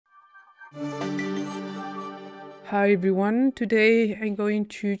Hi everyone, today I'm going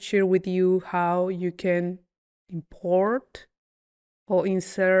to share with you how you can import or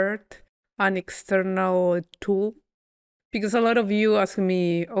insert an external tool. Because a lot of you ask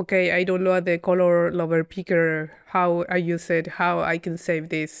me, okay, I download the color lover picker, how I use it, how I can save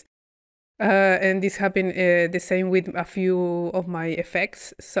this. And this happened the same with a few of my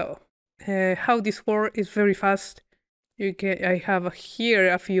effects. So how this works is very fast. I have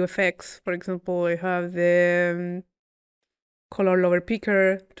here a few effects. For example, I have the color lover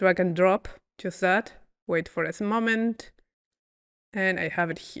picker, drag and drop, just that. Wait for a moment. And I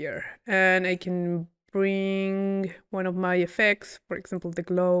have it here. And I can bring one of my effects, for example, the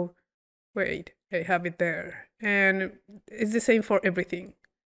glow. Wait, I have it there. And it's the same for everything.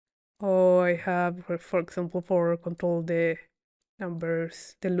 Oh, I have, for example, for control the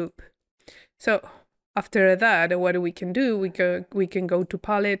numbers, the loop. So after that, what we can do, we can go to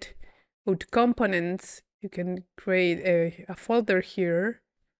palette, go to components. You can create a folder here.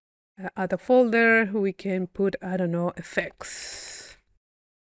 Add a folder. We can put, I don't know, effects.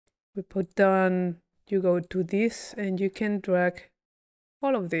 We put done. You go to this and you can drag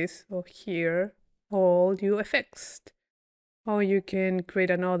all of this or here, all your effects. Or you can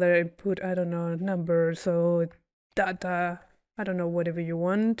create another and put, I don't know, numbers or data, I don't know, whatever you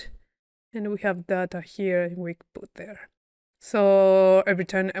want. And we have data here and we put there. So every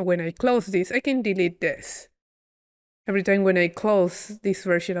time when I close this, I can delete this. Every time when I close this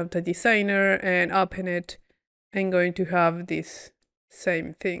version of TouchDesigner and open it, I'm going to have these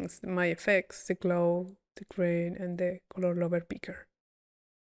same things, my effects, the glow, the grain, and the color lover picker.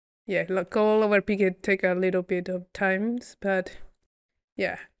 Yeah, color lover picker take a little bit of times, but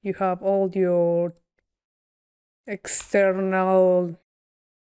yeah, you have all your external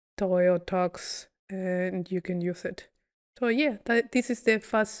toy talks and you can use it. So yeah, this is the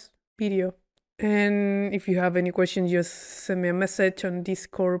fast video. And if you have any questions, just send me a message on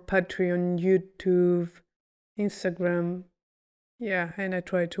Discord, Patreon, YouTube, Instagram. Yeah, and I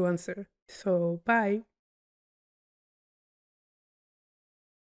try to answer. So bye.